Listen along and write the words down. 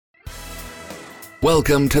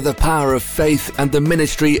Welcome to the power of faith and the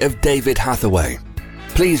ministry of David Hathaway.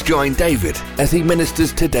 Please join David as he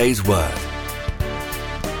ministers today's word.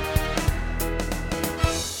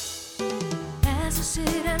 As I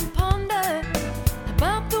sit and ponder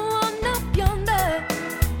about the one up yonder,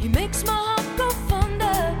 he makes my heart go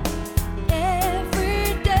fonder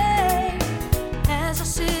every day. As I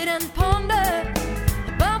sit and ponder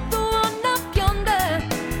about the one up yonder,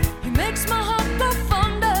 he makes my heart go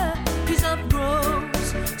fonder. His love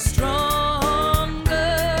grows stronger.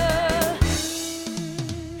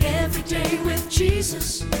 Every day with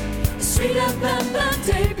Jesus is sweeter than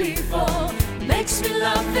the day before. Makes me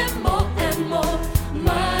love him more and more,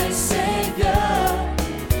 my Savior.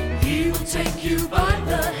 He will take you by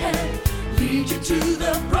the hand, lead you to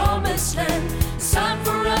the promised land. It's time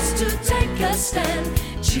for us to take a stand.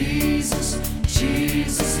 Jesus,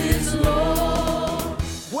 Jesus is Lord.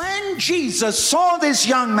 When Jesus saw this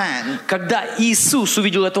young man Когда Иисус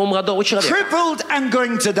увидел этого молодого человека, crippled and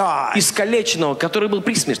going to die, искалеченного, который был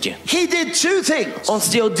при смерти, he did two things. Он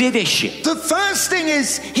сделал две вещи. The first thing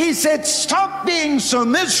is, he said, stop being so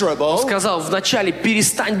miserable Сказал вначале: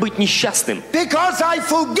 перестань быть несчастным, because I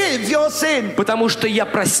forgive your sin. потому что я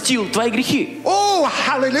простил твои грехи. Oh,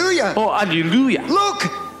 hallelujah. О, аллилуйя! Look,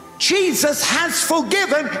 Jesus has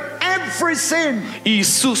forgiven every sin.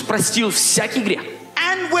 Иисус простил всякий грех.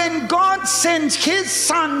 And when God sent his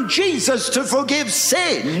son Jesus to forgive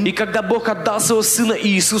sin, И когда Бог отдал своего Сына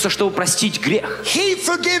Иисуса, чтобы простить грех, he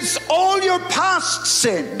forgives all your past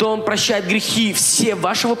sin. то Он прощает грехи все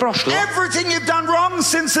вашего прошлого. Everything you've done wrong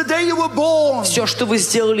since the day you were born. Все, что вы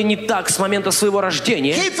сделали не так с момента своего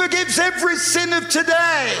рождения, He forgives every sin of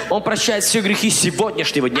today. Он прощает все грехи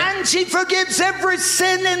сегодняшнего дня. And he forgives every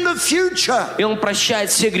sin in the future. И Он прощает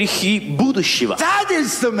все грехи будущего. That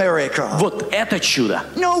is the miracle. Вот это чудо.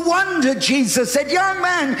 No wonder Jesus said, young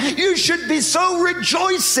man, you should be so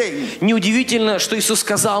rejoicing. Неудивительно, что Иисус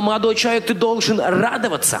сказал: молодой человек, ты должен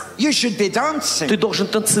радоваться, You should be ты dancing. должен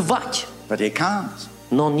танцевать. But he can't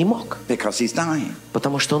Но он не мог, because he's dying.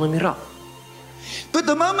 потому что он умирал. But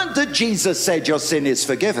the moment that Jesus said your sin is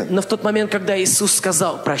forgiven, Но в тот момент, когда Иисус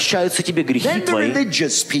сказал: прощаются тебе грехи then the твои,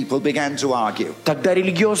 religious people began to argue. тогда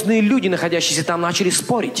религиозные люди, находящиеся там, начали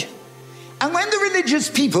спорить. And when the religious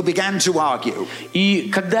people began to argue, И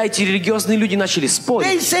когда эти религиозные люди начали they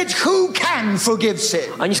спорить, said, who can forgive sin?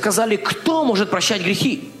 они сказали: кто может прощать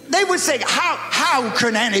грехи? They would say, how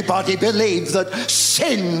can anybody believe that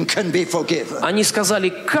sin can be forgiven? Они сказали: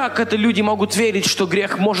 как это люди могут верить, что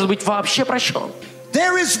грех может быть вообще прощен?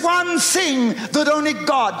 There is one thing that only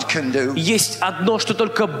God can do. Есть одно, что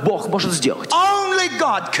только Бог может сделать. Only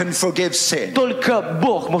God can forgive sin. Только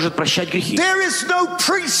Бог может прощать грехи. There is no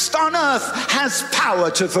priest on earth has power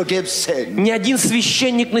to forgive sin. Ни один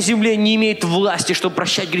священник на земле не имеет власти, чтобы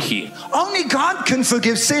прощать грехи. Only God can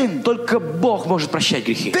forgive sin. Только Бог может прощать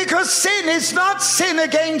грехи. Because sin is not sin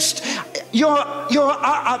against your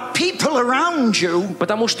people around you.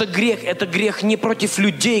 Потому что грех – это грех не против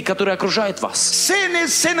людей, которые окружают вас. Sin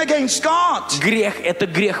is sin against God. Грех – это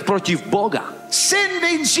грех против Бога. Sin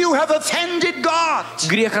means you have offended God.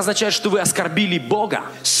 Грех означает, что вы оскорбили Бога.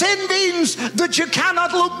 Sin means that you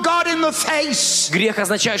cannot look God in the face. Грех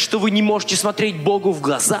означает, что вы не можете смотреть Богу в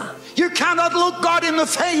глаза. You cannot look God in the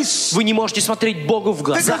face Вы не можете смотреть Богу в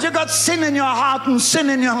глаза, because you've got sin in your heart and sin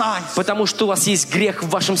in your life. потому что у вас есть грех в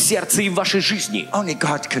вашем сердце и в вашей жизни. Only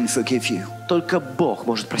God can forgive you. Только Бог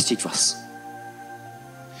может простить вас.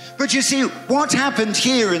 But you see, what happened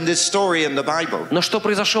here in this story in the Bible? Но что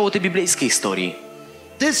произошло в этой библейской истории?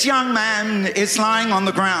 This young man is lying on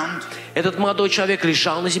the ground. Этот молодой человек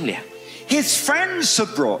лежал на земле. His friends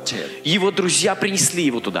have brought him. Его друзья принесли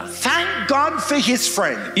его туда. Thank God for his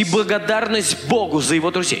friends. И благодарность Богу за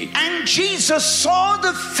его друзей. And Jesus saw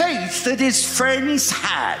the faith that his friends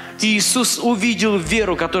had. Иисус увидел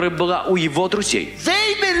веру, которая была у его друзей.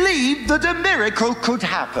 They believed that a miracle could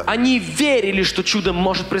happen. Они верили, что чудо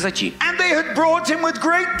может произойти. And they had brought him with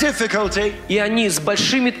great difficulty. И они с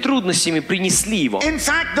большими трудностями принесли его. In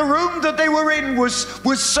fact, the room that they were in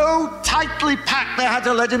was so tightly packed they had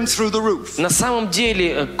to let him through the roof. На самом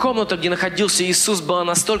деле, комната, где находился Иисус, была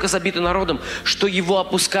настолько забита народом, что его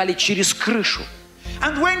опускали через крышу.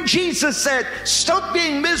 And when Jesus said, stop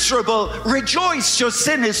being miserable, rejoice, your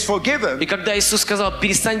sin is forgiven. И когда Иисус сказал: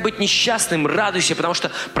 перестань быть несчастным, радуйся, потому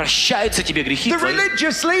что прощаются тебе грехи The твои.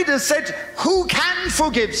 religious leaders said, who can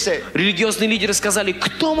forgive sin? Религиозные лидеры сказали: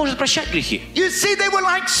 кто может прощать грехи? You see, they were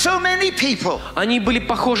like so many people. Они были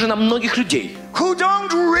похожи на многих людей. who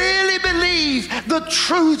don't really believe the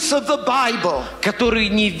truth of the Bible. которые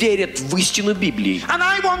не верят в истину Библии. And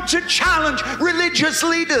I want to challenge religious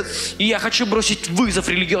leaders. И я хочу бросить вызов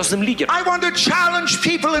религиозным лидерам. I want to challenge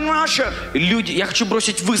people in Russia Я хочу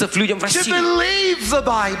бросить вызов людям в to России. believe the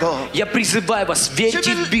Bible. Я призываю вас,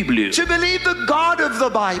 верьте в Библию. To believe the God of the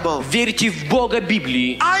Bible. Верьте в Бога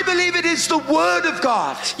Библии. I believe it is the Word of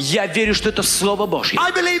God. Я верю, что это Слово Божье.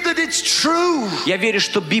 I believe that it's true. Я верю,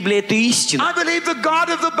 что Библия — это истина. I believe the God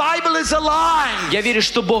of the Bible is alive. Я верю,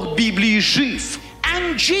 что Бог Библии жив.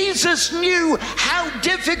 And Jesus knew how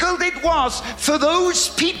difficult it was for those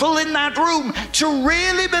people in that room to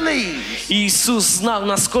really believe. Иисус знал,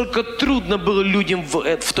 насколько трудно было людям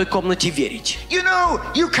в той комнате верить. You know,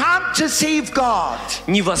 you can't deceive God.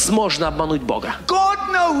 Невозможно обмануть Бога. God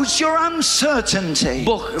knows your uncertainty.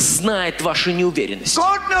 Бог знает вашу неуверенность.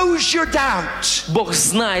 God knows your doubt. Бог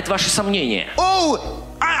знает ваши сомнения. Oh,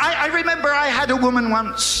 I remember I had a woman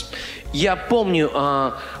once. Я помню,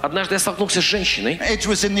 однажды я столкнулся с женщиной It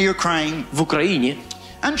was in the Ukraine. в Украине,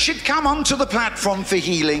 And she'd come onto the platform for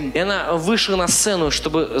healing. и она вышла на сцену,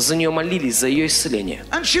 чтобы за нее молились, за ее исцеление.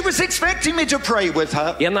 And she was expecting me to pray with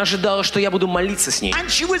her. И она ожидала, что я буду молиться с ней. And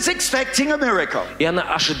she was expecting a miracle. И она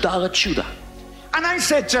ожидала чуда. And I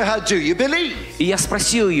said to her, do you believe? И я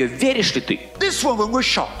спросил ее, веришь ли ты? This woman was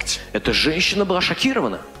shocked. Эта женщина была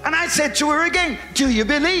шокирована. And I said to her again, do you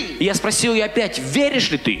believe? И я спросил ее опять,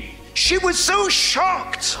 веришь ли ты? She was so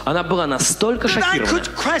shocked Она была настолько that I шокирована,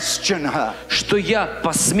 could question her. что я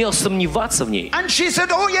посмел сомневаться в ней. And she said,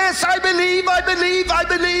 oh yes, I believe, I believe, I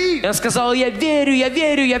believe. И она сказала, я верю, я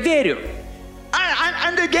верю, я верю.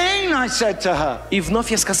 And again I said to her, И вновь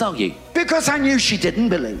я сказал ей, because I knew she didn't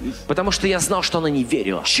believe. потому что я знал, что она не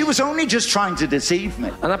верила. She was only just trying to deceive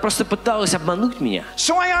me. Она просто пыталась обмануть меня.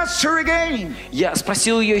 So I asked her again. Я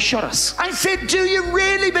спросил ее еще раз. I said, do you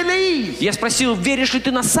really believe? Я спросил, веришь ли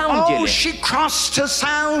ты на самом Oh, деле? she crossed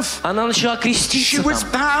herself. Она начала She креститься was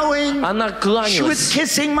там. bowing. Она She was кланялась.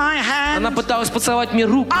 kissing my Она hand. пыталась поцеловать мне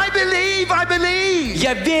руку. I believe, I believe.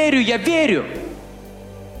 Я верю, я верю.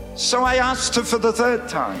 So I asked her for the third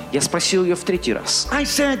time. Я спросил ее в третий раз. I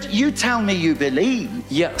said, you tell me you believe.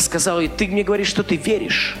 Я сказал ей, ты мне говоришь, что ты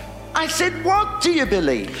веришь. I said, what do you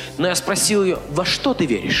believe? Но я спросил ее, во что ты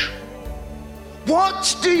веришь? What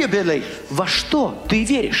do you believe? Во что ты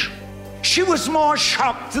веришь? She was more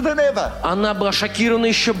shocked than ever. Она была шокирована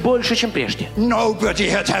еще больше, чем прежде. Nobody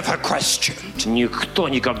had ever questioned. Никто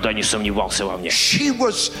никогда не сомневался во мне. She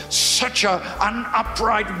was such an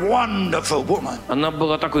upright, wonderful woman. Она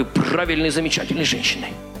была такой правильной, замечательной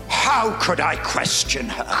женщиной. How could I question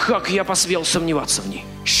her? Как я посмел сомневаться в ней?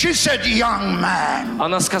 She said, young man.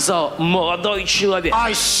 Она сказала, молодой человек.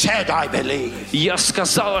 I said I believe. Я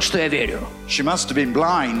сказала, что я верю. She must have been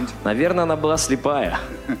blind Наверное, она была слепая,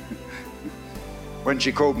 when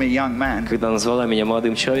she called me young man. когда назвала меня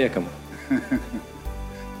молодым человеком.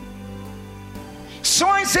 So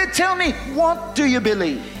I said, tell me, what do you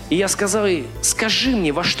believe? И я сказал ей, скажи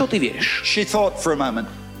мне, во что ты веришь? She thought for a moment.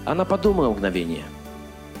 Она подумала мгновение.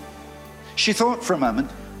 She thought for a moment.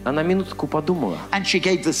 Она минутку подумала. And she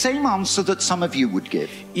gave the same answer that some of you would give.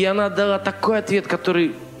 И она дала такой ответ,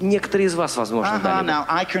 который некоторые из вас, возможно, дали бы. Now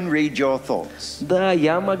I can read your thoughts. Да,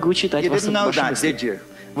 я могу читать You ваши didn't know ваши that, мысли. did you?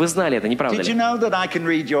 Вы знали это, не правда Did you ли? know that I can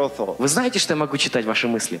read your thoughts? Вы знаете, что я могу читать ваши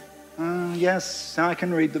мысли? Yes, I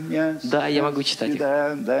can read them, yes. Да, я yes, могу читать их.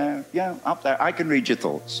 There, yeah, up there. I can read your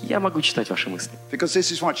thoughts. Я могу читать ваши мысли. Because this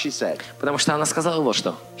is what she said. Потому что она сказала вот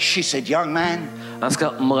что. She said, young man. Она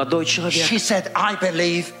сказала, молодой человек. She said, I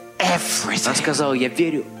believe Она everything. сказала, я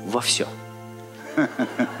верю во все.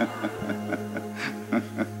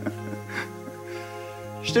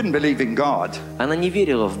 She didn't believe in God. Она не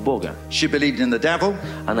верила в Бога. She believed in the devil.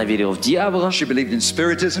 Она верила в дьявола. She believed in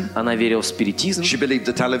spiritism. Она верила в спиритизм. She believed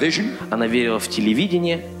the television. Она верила в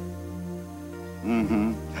телевидение.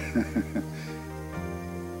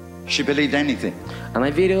 She believed anything.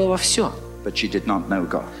 Она верила во все. But she did not know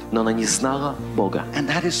God. Но она не знала Бога. And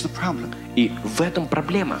that is the problem. И в этом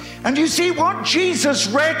проблема. And you see what Jesus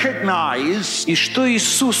recognized И что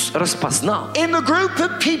Иисус распознал in the group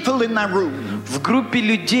of people in that room. в группе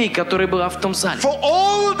людей, которая была в том зале. For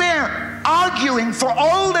all their arguing, for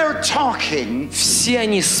all their talking, Все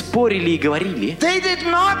они спорили и говорили, they did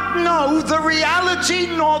not know the reality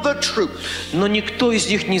nor the truth. но никто из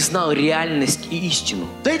них не знал реальность и истину.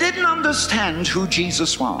 They didn't understand who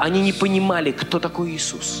Jesus was. Они не понимали, кто такой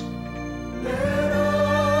Иисус.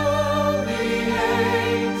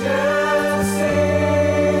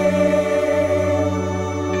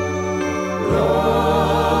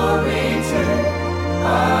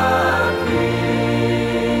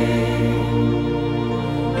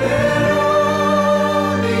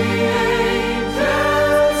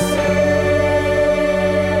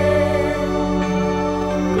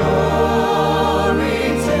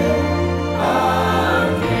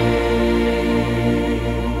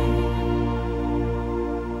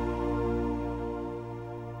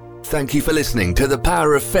 thank you for listening to The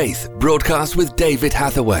Power of Faith broadcast with David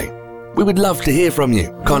Hathaway. We would love to hear from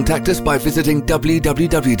you. Contact us by visiting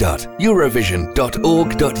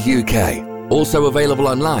www.eurovision.org.uk. Also available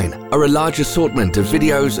online are a large assortment of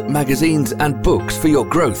videos, magazines and books for your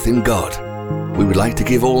growth in God. We would like to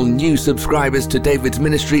give all new subscribers to David's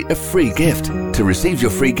ministry a free gift. To receive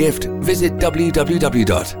your free gift, visit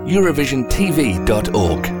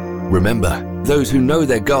www.eurovisiontv.org. Remember, those who know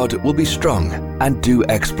their God will be strong and do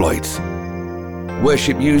exploits.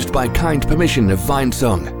 Worship used by kind permission of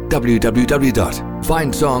Vinesong,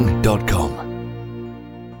 www.vinesong.com.